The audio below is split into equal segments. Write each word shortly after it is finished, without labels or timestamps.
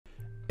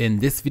In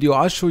this video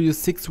I'll show you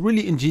 6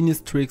 really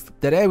ingenious tricks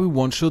that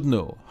everyone should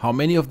know. How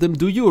many of them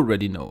do you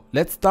already know?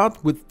 Let's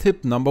start with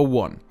tip number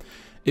 1.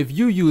 If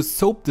you use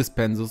soap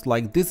dispensers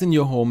like this in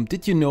your home,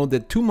 did you know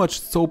that too much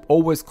soap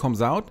always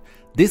comes out?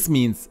 This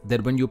means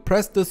that when you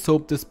press the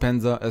soap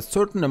dispenser, a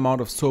certain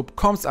amount of soap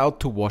comes out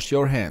to wash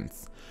your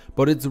hands.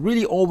 But it's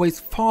really always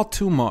far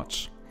too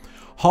much.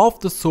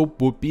 Half the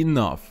soap would be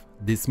enough.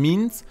 This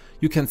means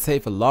you can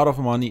save a lot of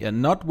money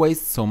and not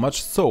waste so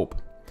much soap.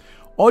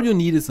 All you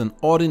need is an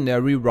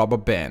ordinary rubber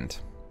band.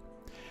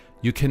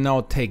 You can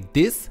now take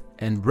this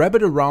and wrap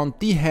it around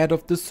the head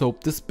of the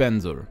soap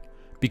dispenser.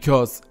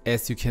 Because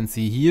as you can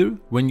see here,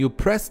 when you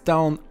press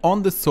down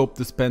on the soap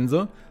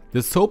dispenser,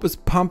 the soap is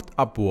pumped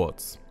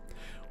upwards.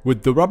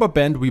 With the rubber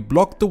band we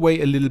block the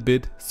way a little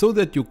bit so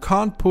that you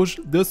can't push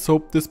the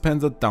soap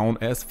dispenser down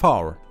as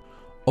far.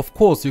 Of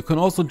course, you can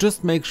also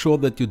just make sure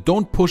that you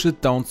don't push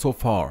it down so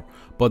far,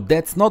 but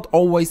that's not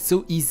always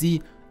so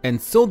easy, and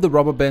so the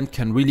rubber band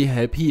can really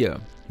help here.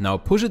 Now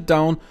push it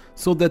down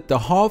so that the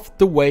half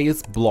the way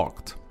is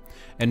blocked.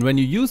 And when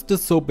you use the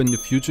soap in the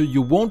future,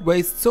 you won't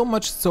waste so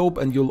much soap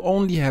and you'll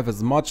only have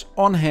as much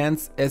on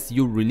hands as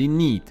you really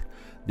need.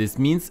 This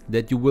means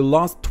that you will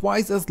last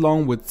twice as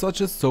long with such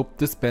a soap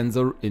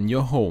dispenser in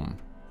your home.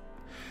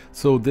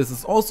 So this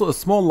is also a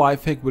small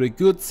life hack with a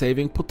good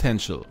saving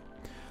potential.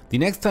 The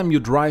next time you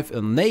drive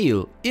a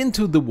nail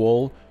into the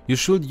wall, you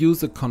should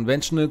use a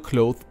conventional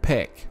cloth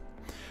peg.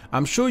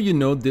 I'm sure you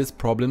know this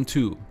problem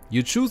too.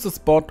 You choose a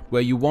spot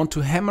where you want to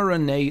hammer a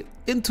nail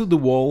into the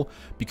wall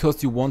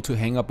because you want to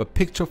hang up a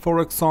picture, for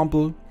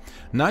example.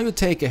 Now you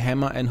take a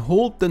hammer and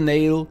hold the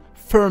nail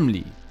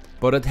firmly,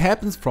 but it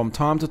happens from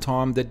time to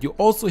time that you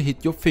also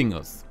hit your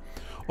fingers.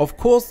 Of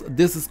course,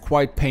 this is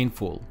quite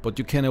painful, but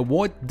you can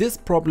avoid this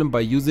problem by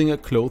using a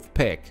cloth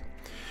peg.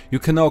 You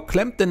can now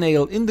clamp the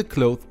nail in the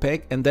cloth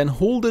peg and then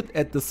hold it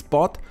at the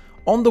spot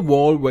on the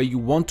wall where you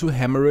want to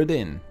hammer it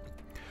in.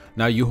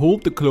 Now you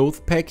hold the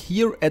cloth peg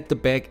here at the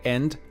back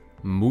end,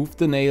 move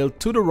the nail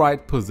to the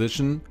right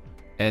position,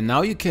 and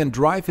now you can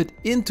drive it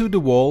into the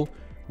wall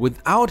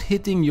without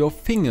hitting your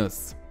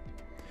fingers.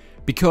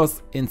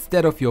 Because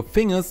instead of your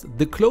fingers,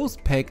 the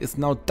cloth peg is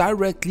now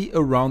directly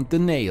around the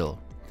nail.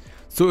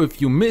 So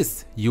if you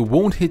miss, you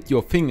won't hit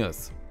your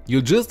fingers,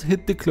 you'll just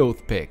hit the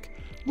cloth peg,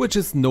 which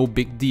is no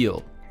big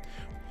deal.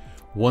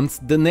 Once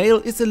the nail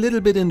is a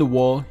little bit in the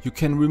wall, you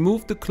can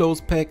remove the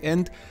cloth peg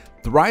and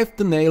drive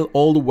the nail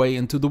all the way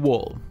into the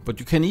wall. But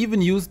you can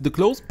even use the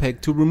cloth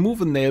peg to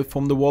remove a nail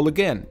from the wall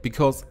again,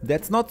 because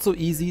that's not so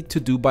easy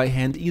to do by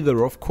hand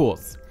either, of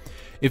course.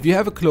 If you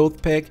have a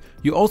cloth peg,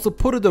 you also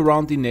put it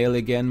around the nail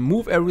again,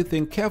 move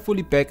everything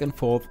carefully back and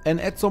forth, and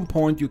at some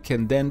point you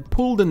can then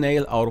pull the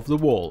nail out of the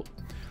wall.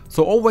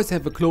 So always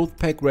have a cloth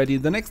peg ready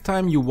the next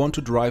time you want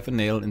to drive a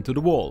nail into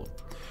the wall.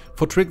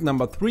 For trick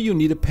number 3, you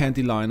need a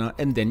panty liner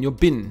and then your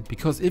bin,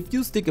 because if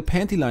you stick a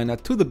panty liner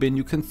to the bin,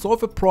 you can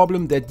solve a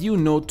problem that you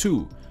know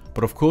too.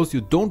 But of course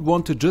you don't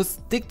want to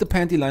just stick the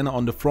panty liner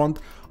on the front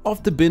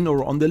of the bin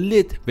or on the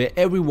lid where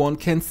everyone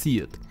can see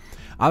it.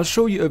 I'll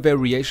show you a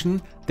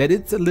variation that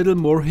it's a little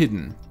more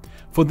hidden.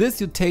 For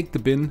this you take the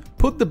bin,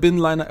 put the bin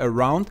liner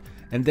around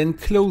and then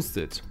close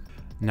it.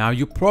 Now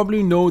you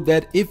probably know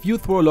that if you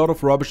throw a lot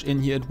of rubbish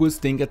in here, it will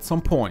stink at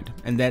some point,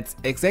 and that's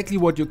exactly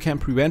what you can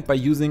prevent by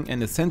using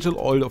an essential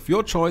oil of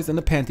your choice and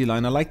a panty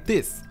liner like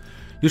this.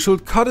 You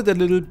should cut it a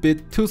little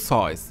bit to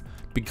size,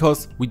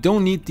 because we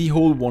don't need the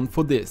whole one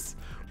for this.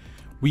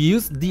 We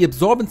use the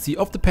absorbency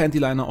of the panty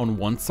liner on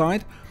one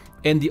side,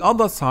 and the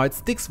other side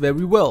sticks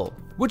very well,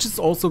 which is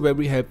also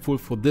very helpful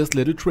for this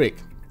little trick.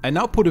 I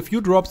now put a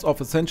few drops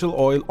of essential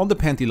oil on the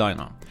panty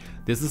liner.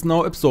 This is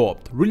now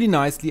absorbed really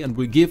nicely and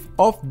will give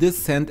off this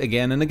scent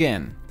again and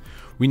again.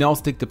 We now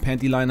stick the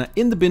panty liner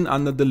in the bin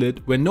under the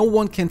lid where no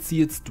one can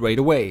see it straight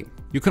away.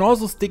 You can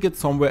also stick it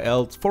somewhere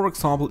else, for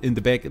example in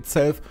the bag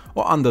itself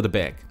or under the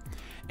bag.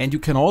 And you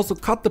can also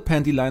cut the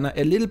panty liner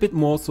a little bit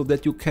more so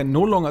that you can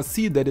no longer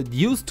see that it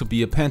used to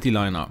be a panty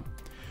liner.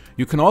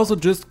 You can also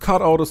just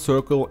cut out a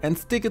circle and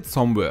stick it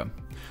somewhere.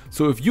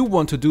 So if you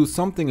want to do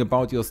something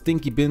about your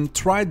stinky bin,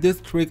 try this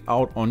trick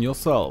out on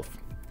yourself.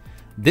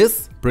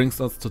 This brings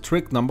us to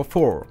trick number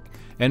 4.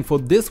 And for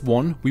this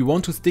one we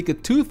want to stick a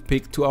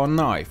toothpick to our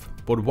knife.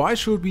 But why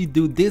should we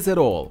do this at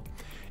all?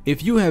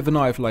 If you have a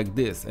knife like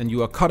this and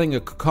you are cutting a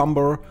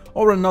cucumber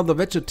or another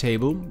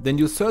vegetable, then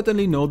you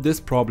certainly know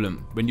this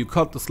problem. When you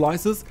cut the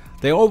slices,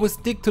 they always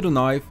stick to the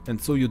knife, and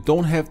so you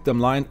don't have them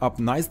lined up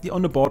nicely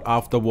on the board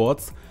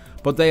afterwards,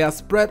 but they are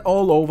spread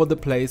all over the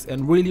place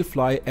and really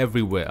fly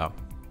everywhere.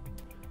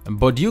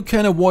 But you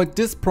can avoid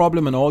this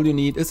problem, and all you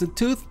need is a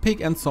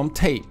toothpick and some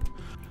tape.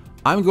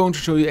 I'm going to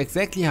show you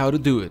exactly how to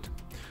do it.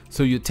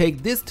 So you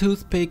take this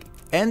toothpick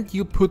and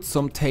you put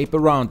some tape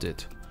around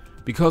it,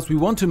 because we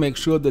want to make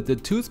sure that the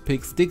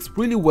toothpick sticks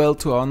really well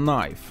to our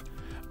knife,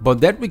 but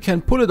that we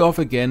can pull it off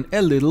again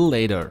a little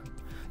later.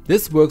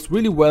 This works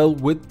really well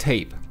with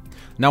tape.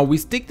 Now we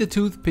stick the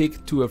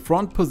toothpick to a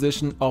front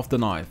position of the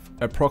knife,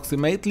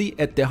 approximately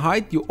at the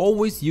height you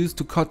always use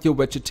to cut your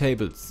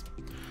vegetables.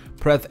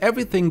 Press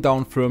everything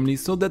down firmly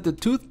so that the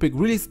toothpick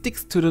really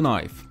sticks to the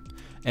knife.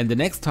 And the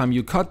next time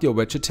you cut your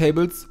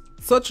vegetables,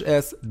 such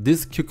as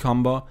this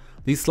cucumber,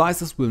 these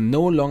slices will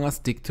no longer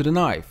stick to the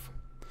knife.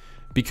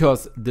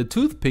 Because the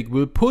toothpick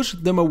will push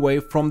them away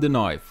from the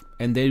knife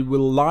and they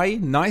will lie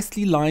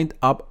nicely lined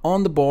up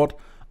on the board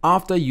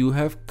after you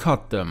have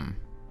cut them.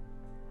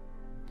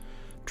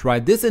 Try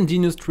this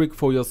ingenious trick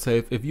for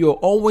yourself if you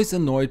are always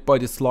annoyed by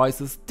the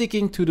slices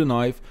sticking to the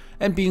knife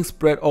and being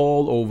spread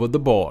all over the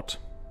board.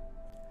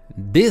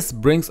 This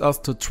brings us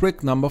to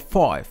trick number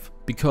 5,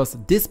 because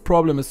this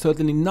problem is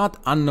certainly not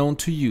unknown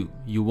to you.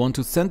 You want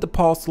to send a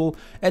parcel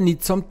and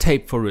need some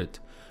tape for it.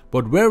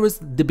 But where is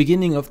the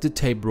beginning of the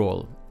tape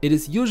roll? It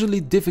is usually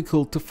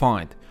difficult to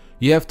find.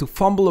 You have to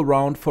fumble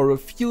around for a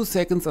few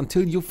seconds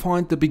until you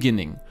find the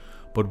beginning.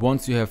 But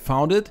once you have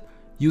found it,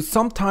 you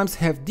sometimes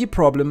have the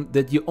problem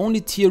that you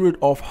only tear it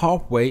off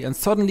halfway and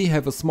suddenly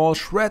have a small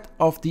shred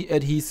of the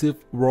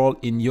adhesive roll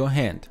in your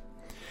hand.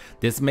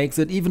 This makes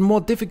it even more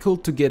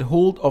difficult to get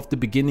hold of the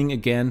beginning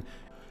again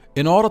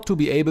in order to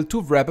be able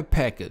to wrap a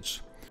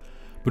package.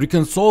 But you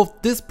can solve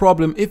this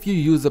problem if you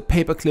use a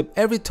paper clip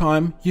every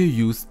time you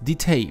use the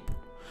tape.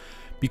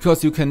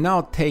 Because you can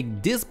now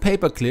take this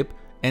paper clip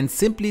and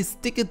simply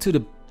stick it to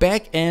the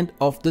back end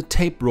of the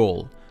tape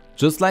roll,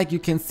 just like you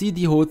can see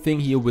the whole thing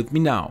here with me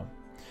now.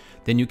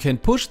 Then you can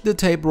push the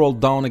tape roll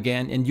down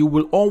again and you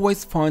will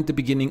always find the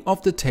beginning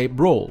of the tape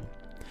roll.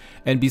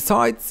 And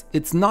besides,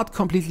 it's not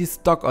completely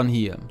stuck on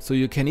here, so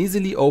you can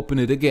easily open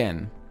it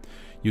again.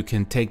 You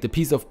can take the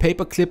piece of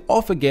paper clip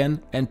off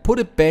again and put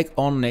it back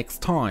on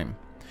next time.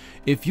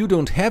 If you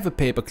don't have a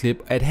paper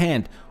clip at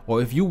hand,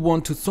 or if you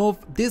want to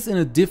solve this in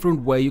a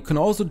different way, you can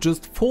also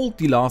just fold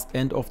the last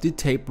end of the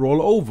tape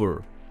roll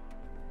over.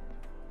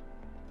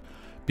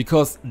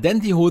 Because then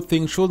the whole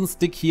thing shouldn't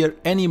stick here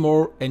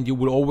anymore and you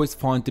will always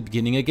find the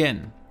beginning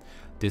again.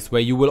 This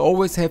way you will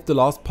always have the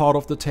last part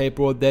of the tape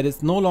roll that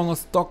is no longer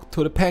stuck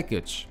to the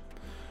package.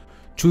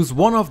 Choose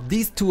one of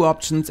these two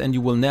options and you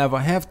will never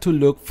have to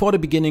look for the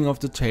beginning of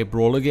the tape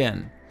roll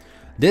again.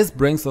 This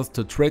brings us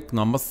to trick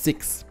number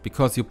 6,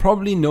 because you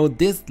probably know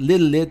this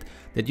little lid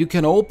that you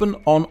can open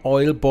on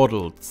oil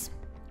bottles.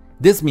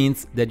 This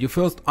means that you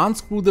first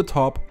unscrew the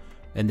top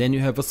and then you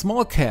have a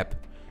small cap,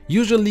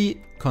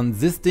 usually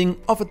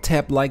consisting of a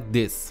tab like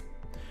this,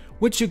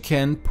 which you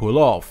can pull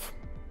off.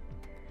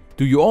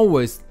 Do you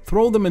always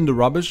throw them in the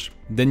rubbish?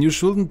 Then you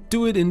shouldn't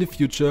do it in the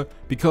future,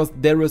 because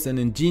there is an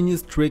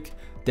ingenious trick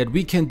that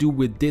we can do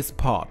with this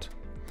part.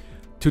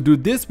 To do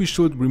this, we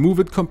should remove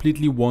it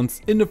completely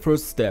once in the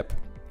first step,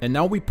 and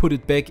now we put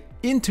it back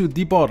into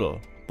the bottle,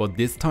 but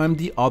this time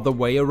the other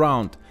way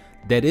around.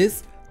 That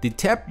is, the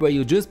tab where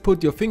you just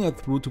put your finger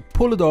through to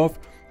pull it off,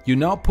 you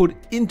now put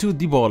into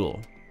the bottle.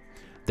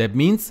 That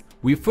means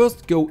we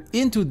first go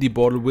into the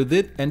bottle with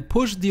it and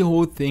push the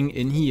whole thing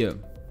in here.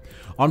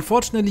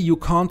 Unfortunately, you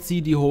can't see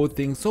the whole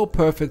thing so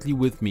perfectly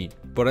with me,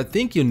 but I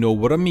think you know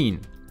what I mean.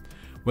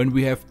 When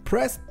we have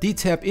pressed the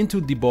tab into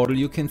the bottle,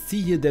 you can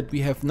see here that we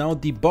have now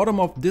the bottom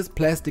of this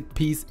plastic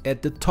piece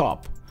at the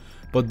top.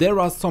 But there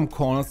are some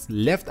corners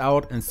left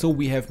out, and so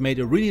we have made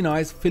a really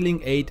nice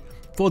filling aid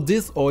for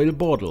this oil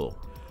bottle.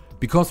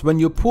 Because when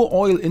you pour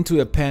oil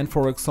into a pan,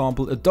 for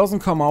example, it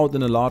doesn't come out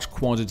in a large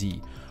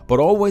quantity, but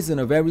always in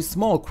a very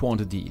small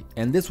quantity,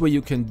 and this way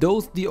you can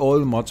dose the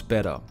oil much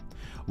better.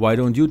 Why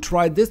don't you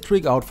try this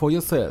trick out for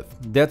yourself?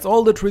 That's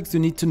all the tricks you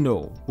need to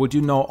know. Would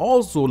you now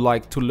also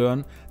like to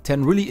learn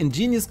 10 really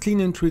ingenious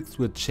cleaning tricks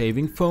with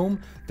shaving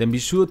foam? Then be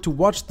sure to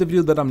watch the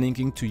video that I'm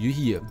linking to you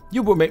here.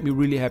 You would make me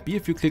really happy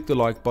if you click the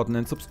like button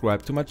and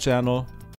subscribe to my channel.